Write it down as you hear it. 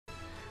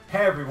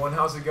Hey everyone,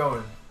 how's it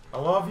going? I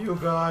love you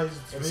guys.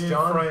 It's me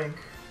John. and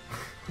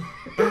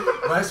Frank.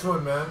 Nice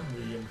one, man.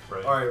 Me and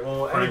Frank. Alright,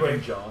 well, Frank anyway,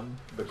 and John,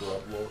 the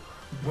Grub Lord.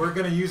 we're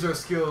gonna use our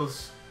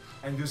skills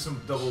and do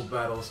some double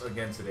battles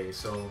again today,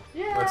 so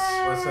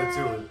let's head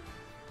to it.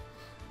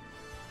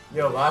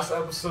 Yo, last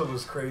episode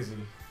was crazy.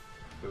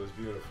 It was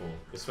beautiful,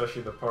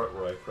 especially the part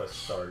where I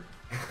pressed start.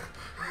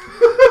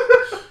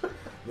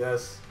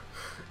 Yes.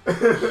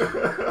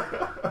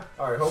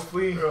 Alright,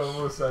 hopefully... I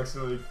almost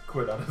actually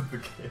quit out of the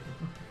game.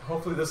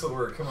 Hopefully this will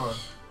work, come on.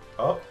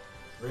 Oh.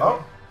 Really?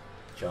 Oh.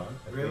 John,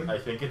 Really? I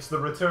think it's the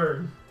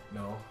return.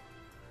 No.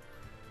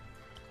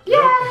 Yay!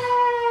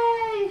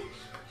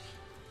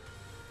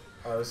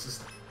 Alright, let's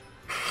just...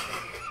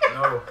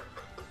 No.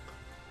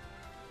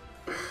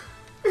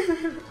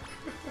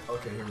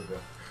 Okay, here we go.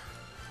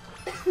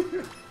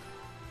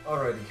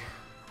 Alrighty.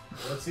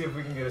 Let's see if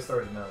we can get it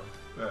started now.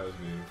 That was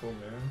beautiful,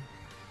 man.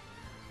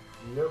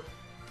 Yep.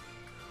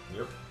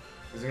 Yep.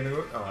 Is it gonna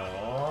work?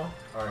 Aww.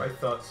 Alright. I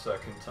thought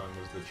second time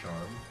was the charm.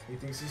 He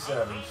thinks he's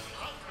savage.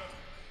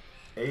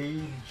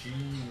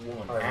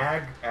 AG1.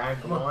 Right.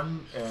 Ag1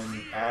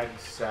 and Ag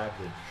Savage.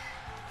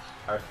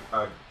 Ag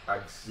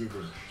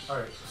Savage.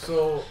 Alright,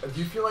 so do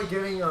you feel like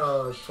getting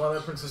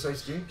Twilight Princess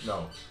HD?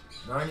 No.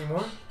 Not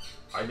anymore?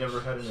 I never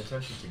had an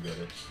intention to get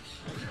it.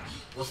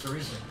 What's the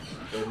reason?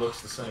 It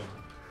looks the same.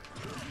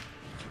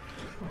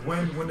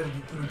 When the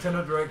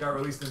Nintendo Direct got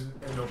released in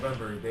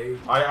November, they...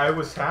 I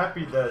was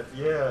happy that,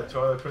 yeah,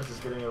 Twilight Princess is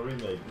getting a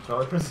remake.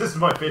 Twilight Princess is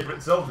my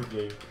favorite Zelda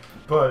game.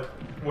 But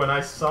when I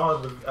saw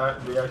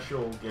the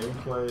actual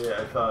gameplay,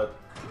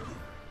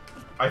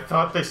 I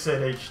thought they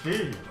said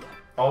HD.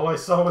 All I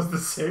saw was the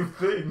same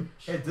thing.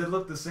 It did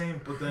look the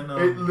same, but then...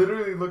 it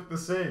literally looked the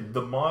same.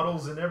 The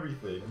models and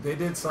everything. They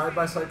did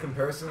side-by-side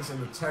comparisons, and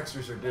the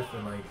textures are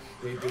different. Like,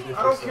 they did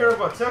I don't care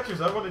about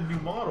textures. I wanted new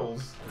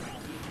models.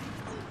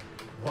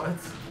 What?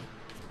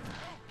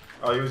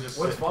 Oh, he was just...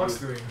 What's Fox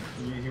doing?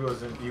 He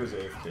was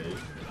AFK.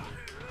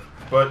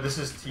 But this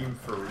is Team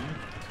Furry.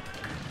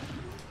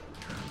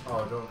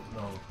 Oh, don't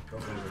go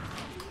there.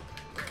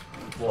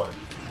 What?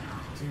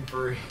 Team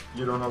Furry.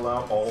 You don't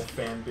allow all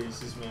fan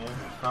bases, man?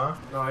 Huh?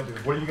 No, I do.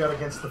 What do you got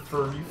against the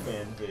furry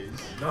fan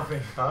base?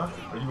 Nothing. Huh?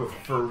 Are you a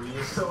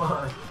furriest? Come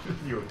on.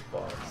 You a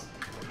fox.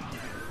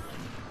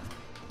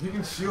 You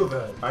can shield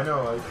that. I know,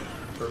 I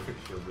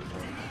perfect shielded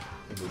one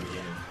in the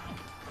beginning.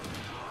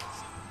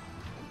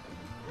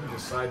 You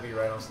just side B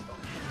right on something.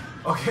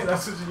 Okay,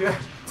 that's what you get.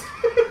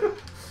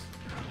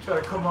 Try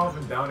to come off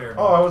and down air. Man.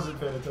 Oh, I wasn't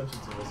paying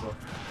attention to this one.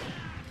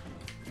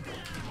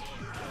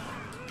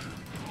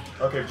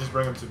 Okay, just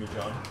bring him to me,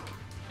 John.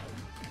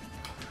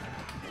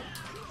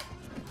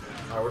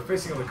 Alright, we're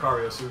facing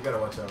Lucario, so we gotta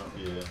watch out.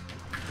 Yeah.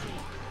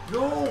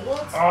 No,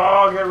 what?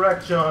 Oh, get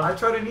wrecked, John! I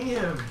tried to knee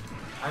him.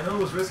 I know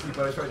it was risky,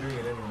 but I tried doing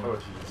it anyway. Oh,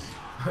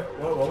 jeez.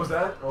 What was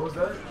that? What was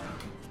that?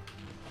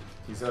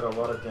 He's at a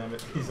lot of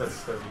damage. He's at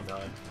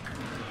 79.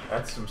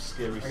 That's some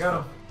scary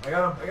stuff. I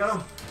got him. I got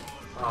him.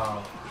 I got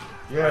him.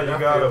 Yeah, you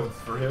got him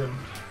for him.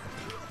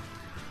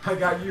 I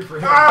got you for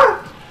him.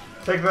 Ah!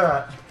 Take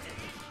that.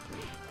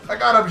 I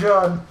got him,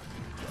 John.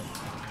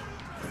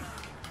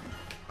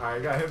 Alright,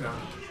 I got him now.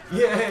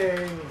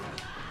 Yay!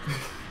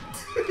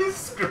 He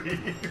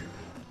screamed.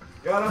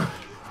 Got him.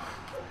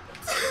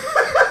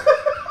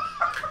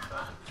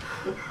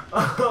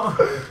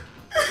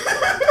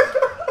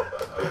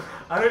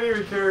 I don't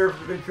even care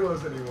if they kill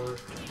us anymore.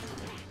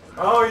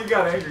 Oh, you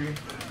got angry.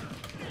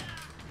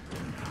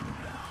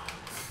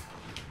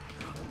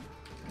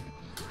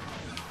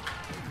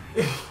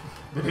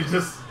 Did he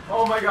just...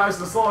 Oh my gosh,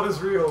 the salt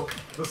is real.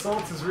 The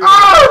salt is real.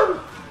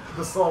 Ah!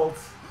 The salt.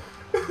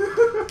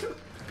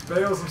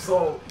 Bail some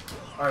salt.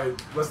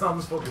 Alright, let's not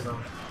lose focus now.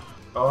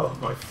 Oh,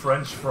 my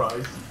French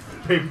fries.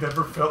 They've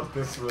never felt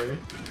this way.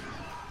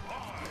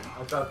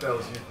 I thought that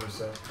was you for a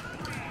sec.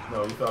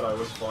 No, you thought I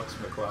was Fox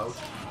McCloud?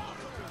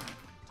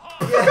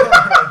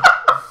 Yeah!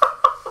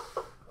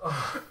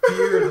 Oh,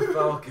 Fear the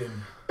Falcon.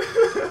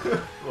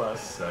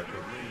 Last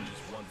second.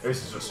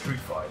 This is a street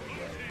fight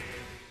again.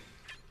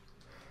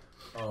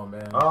 Oh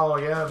man. Oh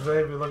yeah,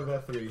 baby, look at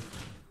that 3.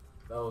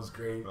 That was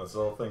great. That's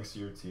all thanks to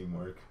your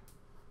teamwork.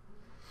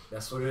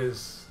 That's what it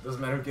is.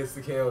 Doesn't matter who gets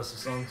the KOs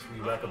as long as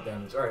we rack up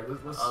damage. Alright,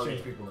 let's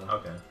change people now.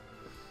 Okay.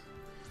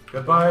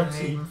 Goodbye, Bye.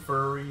 Team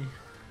Furry.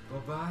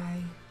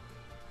 Bye-bye.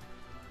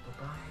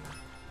 Bye-bye.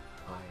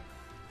 Bye.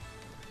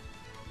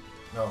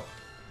 No.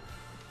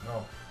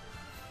 No.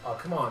 Oh,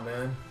 come on,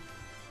 man.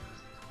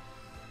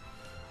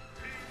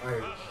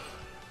 Alright.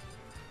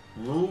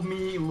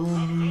 Lumi,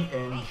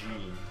 and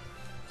Jean.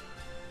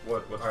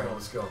 What's Alright, wrong?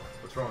 let's go.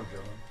 What's wrong,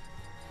 John?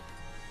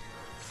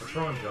 What's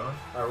wrong, John?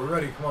 Alright, we're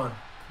ready. Come on.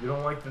 You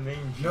don't like the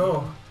name Jean?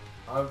 No.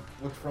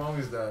 What's wrong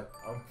is that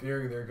I'm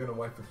fearing they're gonna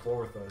wipe the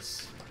floor with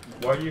us.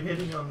 Why are you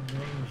hating on the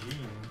name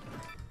Jean?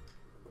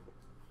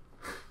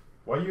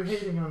 Why are you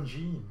hating on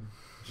Jean?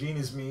 Jean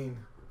is mean.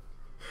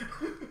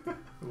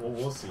 Well,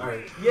 we'll see.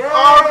 Alright. Yay!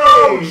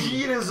 Oh no!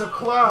 Jean is a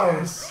clown!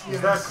 Yes,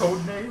 Is that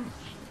code name?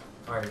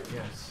 Alright,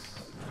 yes.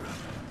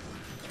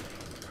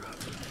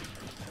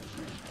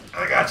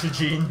 I got you,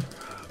 Jean.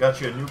 Got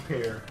you a new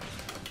pair.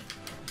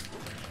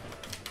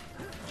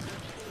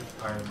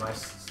 Alright, my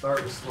start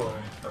is slow.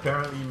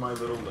 Apparently my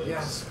little legs.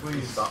 Yes,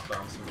 please. Stop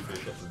bouncing the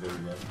fish at the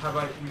very end. Have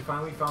I? We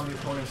finally found the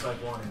opponents I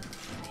wanted.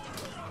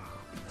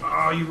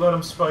 Oh, you let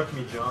him spike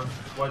me, John.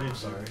 Why did you?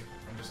 Sorry,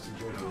 I'm just too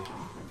good.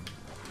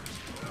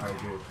 Alright,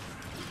 good.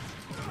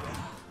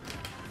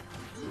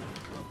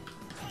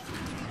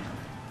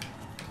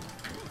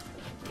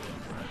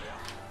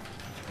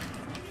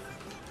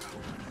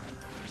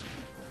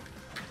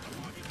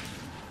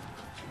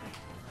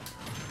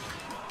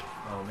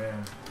 Oh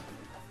man.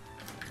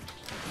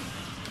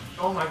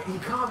 Oh my, he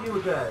caught me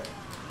with that.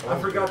 I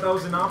forgot that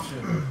was an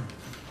option.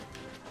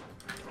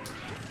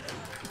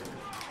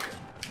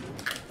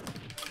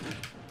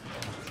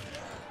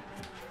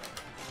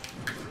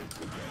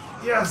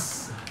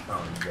 Yes!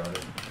 Oh, you got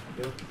it.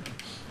 Yep.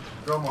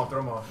 Throw him off, throw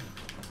him off.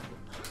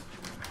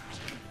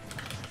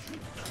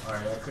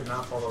 Alright, I could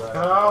not follow that.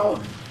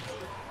 Ow!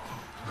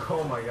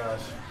 Oh my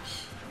gosh.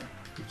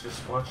 You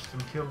just watched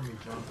him kill me,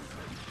 John.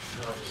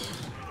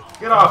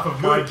 Get off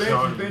of my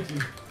John. Thank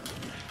you.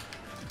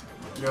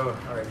 Yo,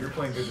 alright, you're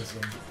playing good this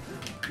game.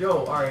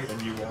 Yo, alright.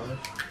 And you want it?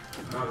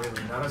 Not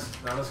really. Not as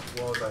well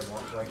as I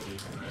want like to.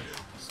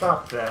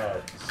 Stop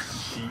that,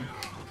 sheep.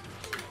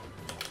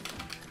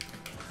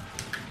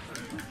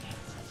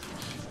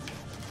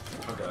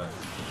 Okay.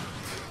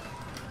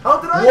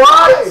 How did I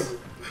What?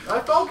 die? I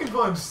Falcon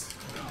punched!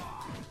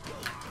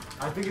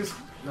 I think it's...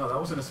 No, that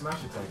wasn't a smash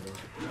attack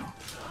though.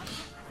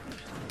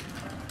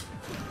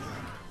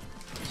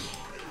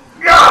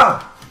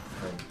 Yeah!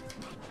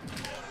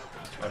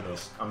 I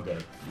missed. I'm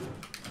dead.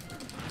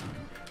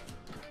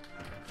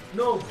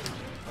 No!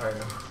 Alright,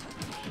 no.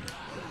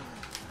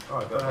 Oh,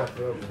 I got half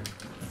over.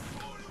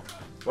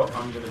 Well,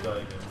 I'm gonna die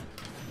again.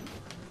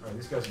 Alright,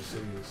 these guys are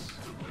serious.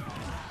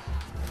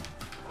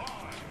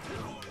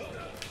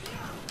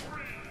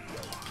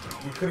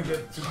 You couldn't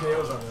get 2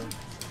 KOs on them.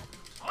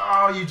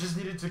 Oh, you just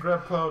needed to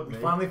grab Cloud, We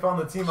mate. finally found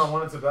the team I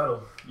wanted to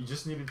battle. You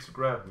just needed to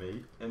grab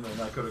me, and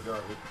then I could have got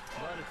it.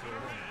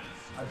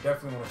 I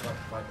definitely want to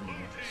fight them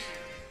again.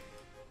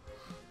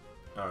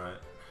 Alright.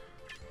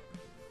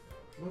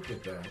 Look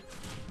at that.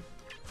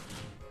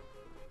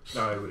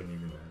 No, it wouldn't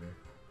even matter.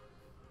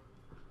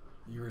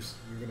 You were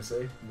gonna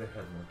say? They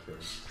had more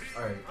kills.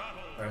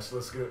 Alright, so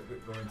let's go into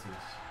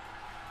this.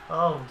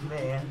 Oh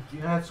man,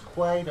 that's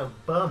quite a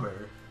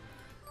bummer.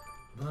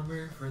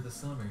 Bummer for the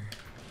summer.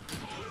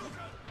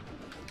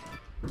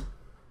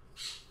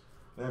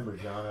 Remember,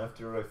 John,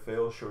 after I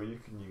fail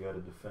Shoryuken, you gotta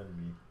defend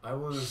me. I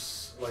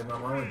was, like, my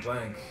mind went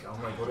blank.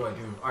 I'm like, what do I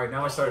do? Alright,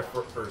 now I started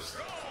first.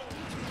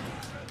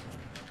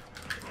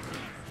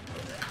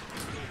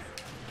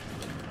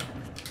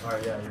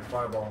 Alright, yeah, your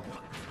fireball.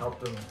 Help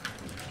them.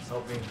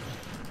 Help me.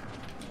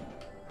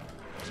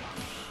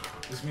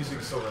 This music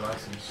is so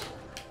relaxing.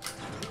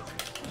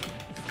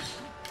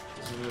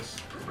 Isn't this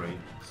great?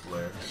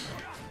 Slayer.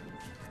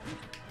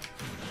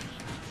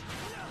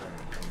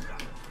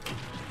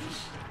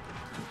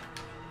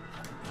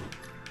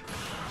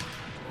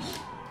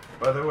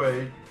 By the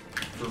way,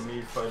 for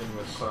me fighting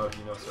with Cloud,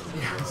 he knows how to do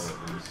Yes.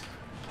 at least.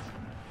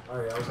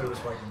 Alright, I was able to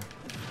spike him.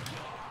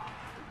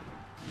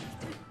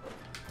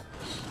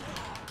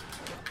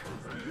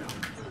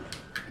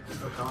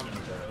 There's no comment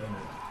with that, ain't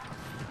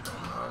it?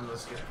 Come on,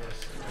 let's get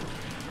this.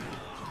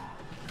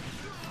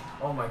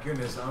 Oh my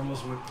goodness, I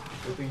almost went.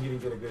 Good thing he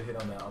didn't get a good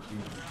hit on that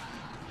upbeat.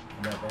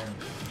 On that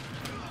vanish.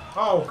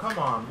 Oh, come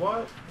on,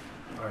 what?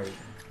 Alright,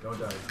 don't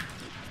die.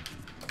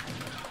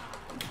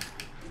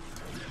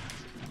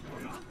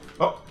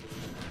 Oh!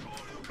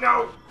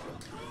 No!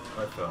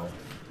 I fell.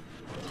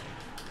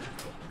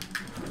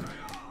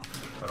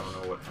 I don't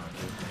know what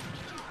happened.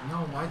 No,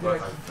 why did But I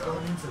I keep fell.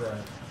 going into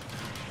that?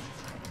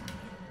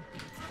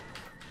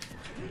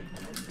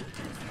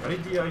 Why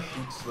did the ice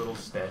shoot's little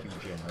stabbing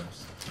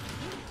jabs?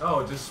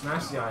 Oh, just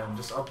smash the item,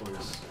 just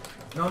upwards.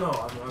 No,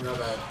 I'm not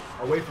bad.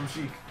 Away from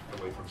Sheik.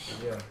 Away from shit.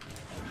 Yeah.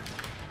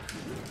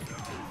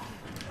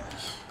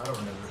 I don't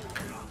remember.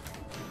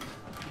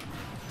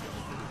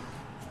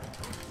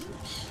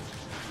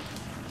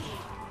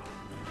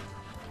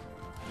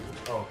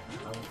 Oh,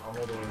 I'm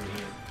all the way over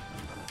here.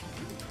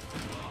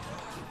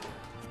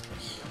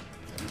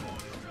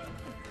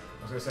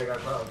 I was gonna say I got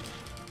Cloud.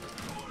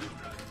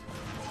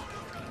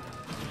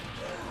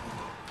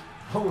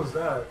 What was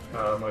that?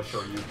 My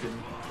Shoryuken,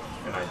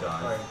 and I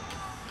died.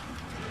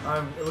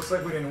 Alright. It looks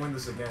like we didn't win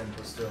this again,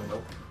 but still.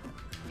 Nope.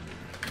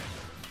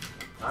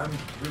 I'm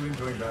really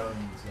enjoying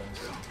battling these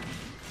guys.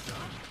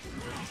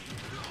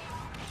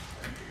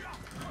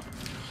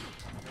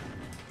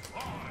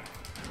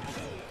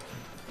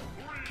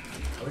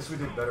 At least we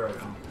did better, I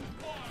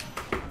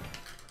think.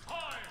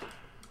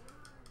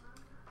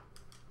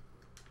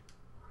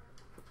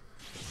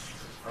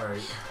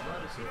 Alright.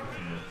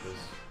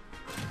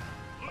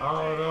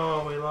 Oh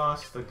no, we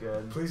lost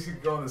again. Please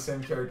keep going the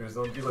same characters.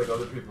 Don't be like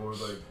other people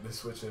who like they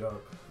switch it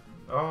up.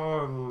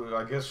 Oh,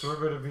 I guess we're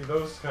gonna be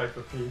those type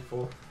of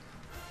people.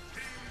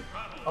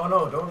 Oh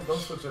no, don't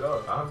switch it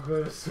up. I'm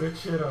gonna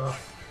switch it up.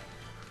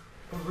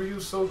 But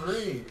Ryu's so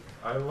great.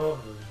 I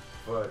love him,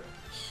 but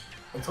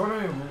In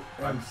tournament,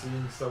 I'm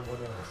seeing someone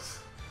else.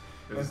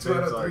 In 2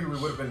 out of 3, we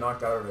would have been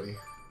knocked out already.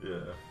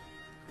 Yeah.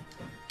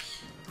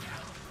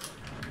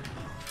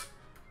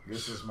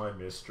 This is my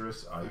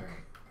mistress, Ike.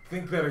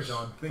 Think better,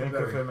 John. Think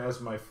better. of him as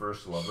my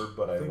first lover,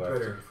 but I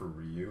left him for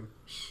Ryu.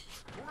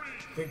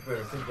 Think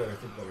better, think better,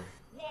 think better.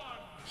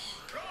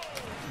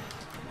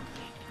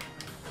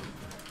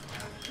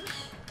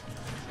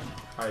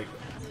 Ike.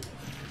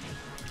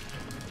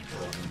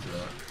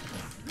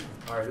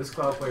 Alright, this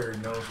Cloud player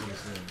knows what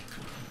he's doing.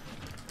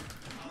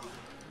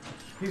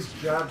 He's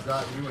jab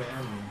got you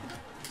and me.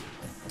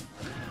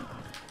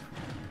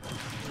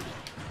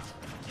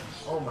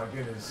 Oh my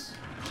goodness.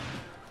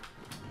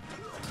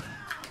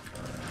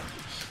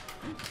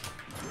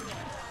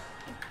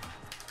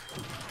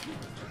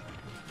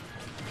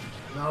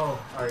 No,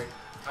 alright.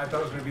 I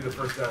thought it was going to be the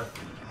first death.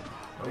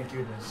 Thank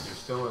goodness. You're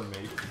still in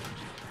me.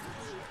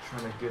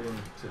 Trying to get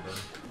into them.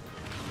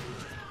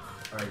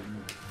 Alright,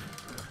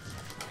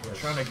 yes.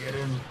 Trying to get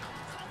in.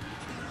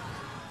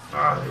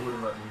 Ah, they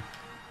wouldn't let me.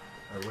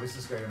 Alright, what is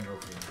this guy going to go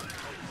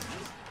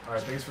for?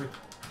 Alright, thanks for...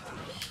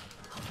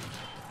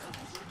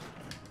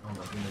 Oh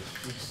my goodness,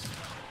 jeez.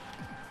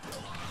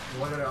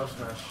 Why did I up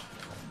smash?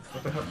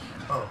 What the hell?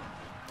 Oh.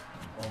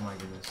 Oh my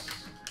goodness.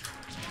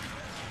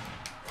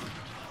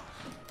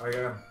 Alright,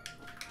 got him.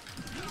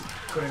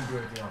 Couldn't do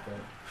anything off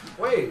that.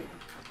 Wait!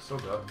 So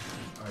dumb.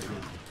 Alright,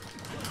 good.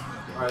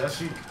 Alright, that's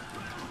cheap.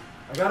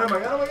 I got him, I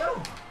got him, I got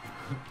him!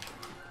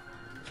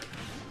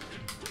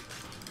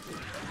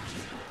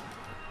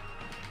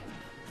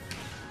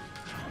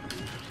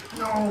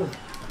 No!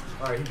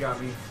 Alright, he got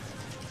me.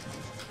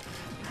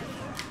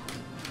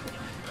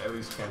 I at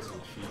least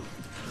canceled cheat.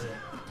 Yeah.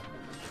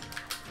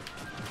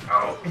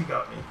 Oh, he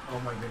got me. Oh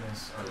my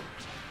goodness. Alright.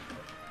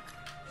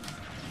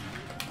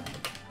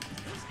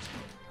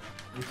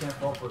 You can't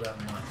fall for that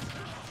anymore.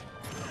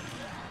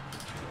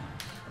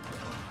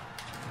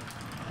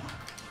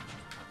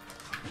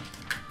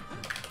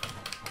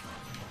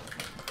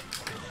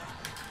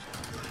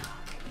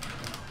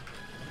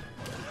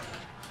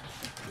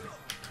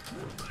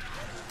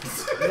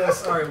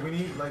 Yes, alright, we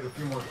need like a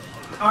few more.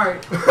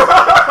 Alright.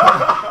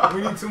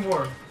 We need 2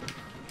 more.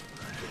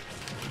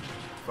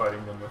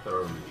 Fighting them with our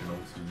original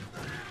team.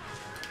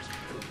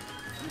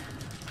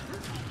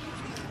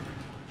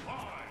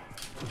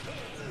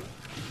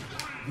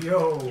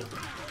 Yo.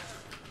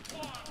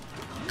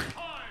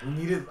 We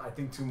needed, I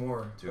think, 2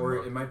 more. 2 or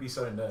more. it might be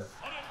sudden death.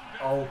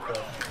 Oh,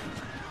 crap.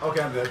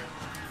 Okay, I'm dead.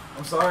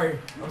 I'm sorry.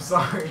 I'm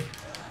sorry.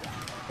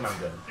 I'm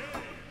dead.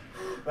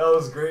 That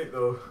was great,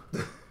 though.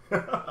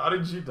 How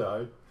did you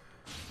die?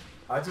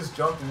 I just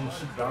jumped and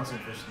she bouncing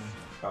fished me.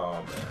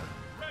 Oh,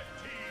 man.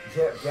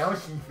 Yeah,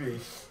 bouncing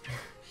fish.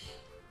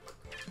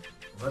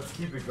 Let's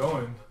keep it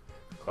going.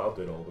 Cloud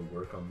did all the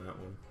work on that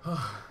one.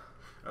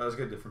 Let's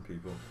get different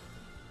people.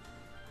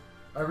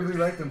 I really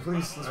like them.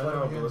 Please, let's I fight know, them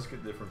but again. let's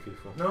get different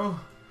people. No,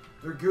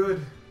 they're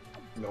good.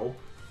 Nope.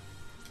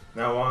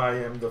 Now I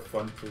am the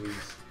fun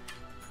police.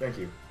 Thank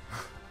you.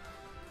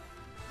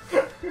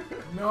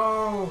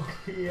 No.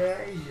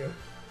 Yay.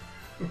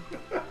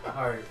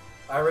 Alright,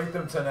 I rate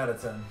them 10 out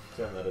of 10.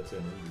 10 out of 10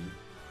 indeed.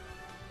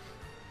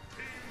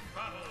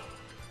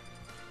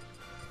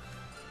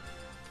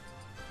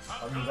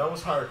 I mean, that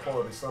was higher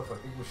quality stuff. I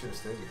think we should have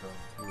stayed with them.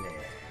 Nah.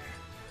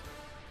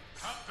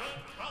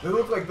 They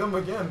look like them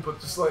again, but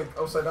just like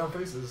upside down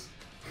faces.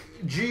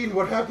 Gene,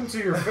 what happened to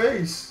your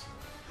face?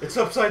 It's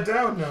upside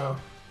down now.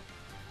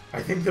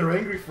 I think they're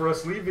angry for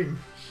us leaving.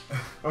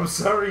 I'm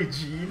sorry,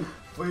 Gene.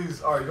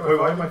 Please, alright, you Wait,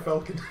 why am I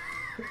Falcon?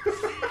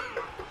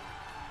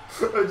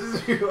 I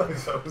just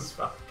realized I was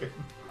Falcon.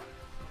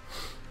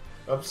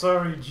 I'm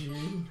sorry,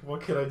 Gene.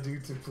 What can I do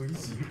to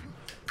please you?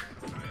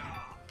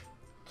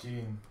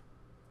 Gene.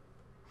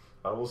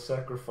 I will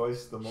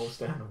sacrifice the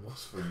most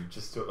animals for you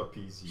just to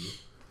appease you.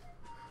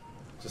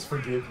 Just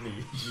forgive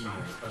me, Gene.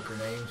 A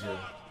grenade gel.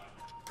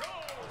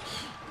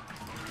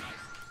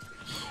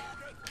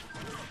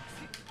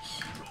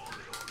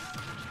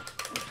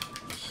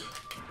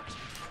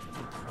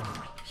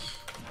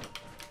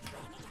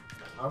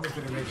 I almost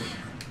didn't make it.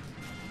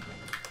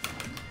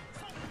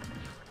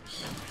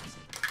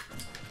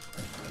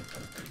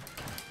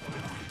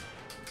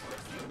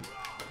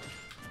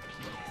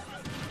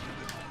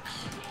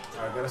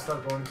 I gotta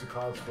start going to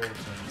college sports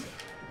and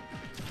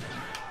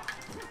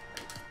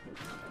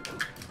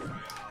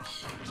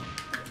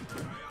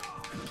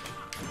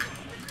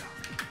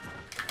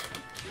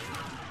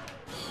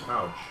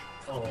Ouch.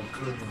 oh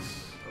goodness.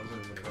 That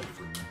wasn't even enough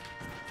for me.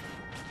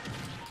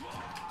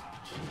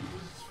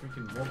 Jesus,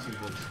 freaking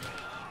multi-hit.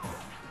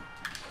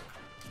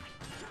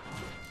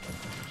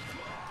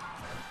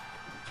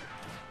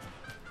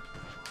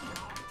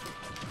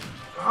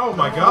 Oh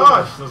my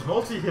gosh, those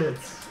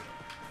multi-hits!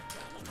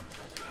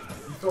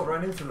 You fell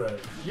right into that.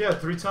 Yeah,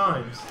 3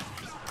 times.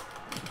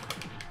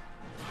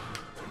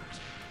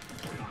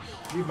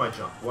 Leave my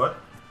jump. What?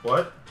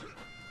 What?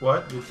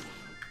 What?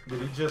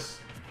 Did he just...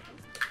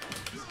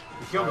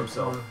 He killed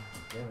himself.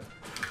 Damn it.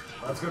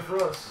 That's good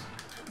for us.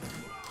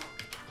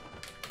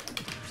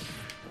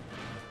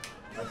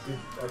 I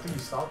think he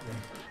stopped me.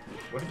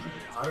 What did you...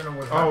 I don't know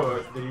what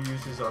happened. Oh, did he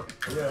use his up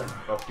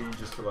B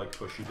just to like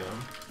push you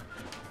down?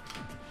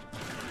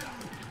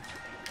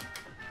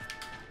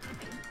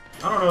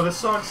 I don't know, this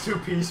song's too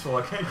peaceful,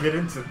 I can't get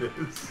into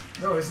this.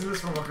 No, isn't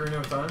this from Ocarina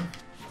of Time?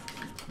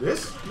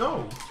 This?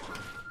 No.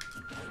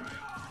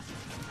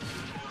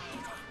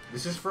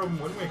 This is from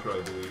Wind Waker,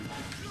 I believe.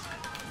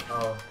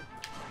 Oh.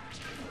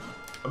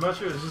 I'm not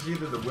sure, this is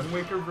either the Wind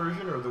Waker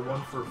version or the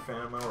one for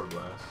Phantom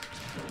Hourglass.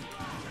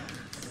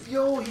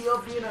 Yo, he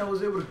upped me and I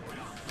was able to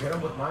get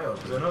him with my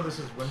up. I know this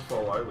is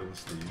Windfall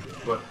Island's theme,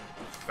 but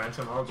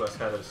Phantom Hourglass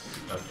had a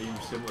theme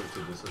similar to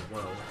this as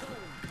well.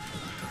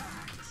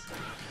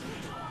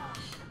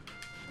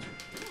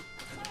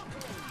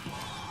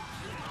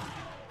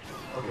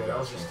 Okay, that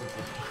was just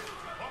stupid.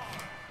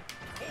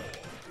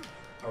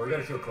 Oh, we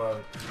gotta kill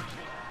Cloud.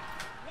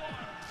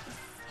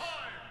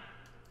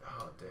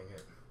 Oh, dang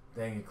it.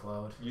 Dang it,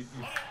 Cloud. You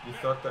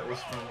thought that was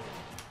from...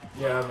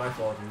 Yeah, my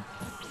fault,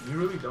 dude. You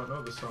really don't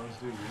know the songs,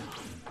 do you?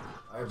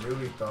 I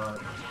really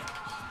thought...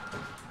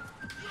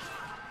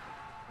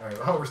 Alright,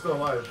 oh, we're still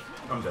alive.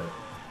 I'm dead.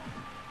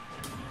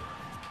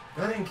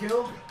 That didn't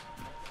kill?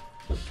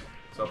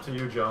 It's up to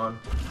you, John.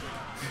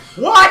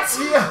 What?!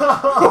 Yo!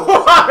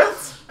 What?!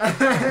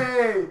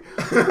 Hey!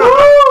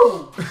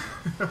 Woo!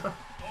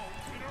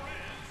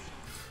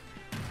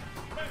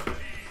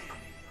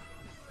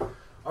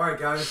 Alright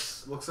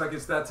guys, looks like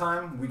it's that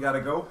time. We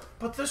gotta go.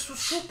 But this was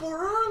super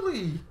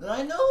early!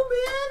 I know,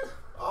 man!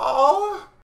 Oh!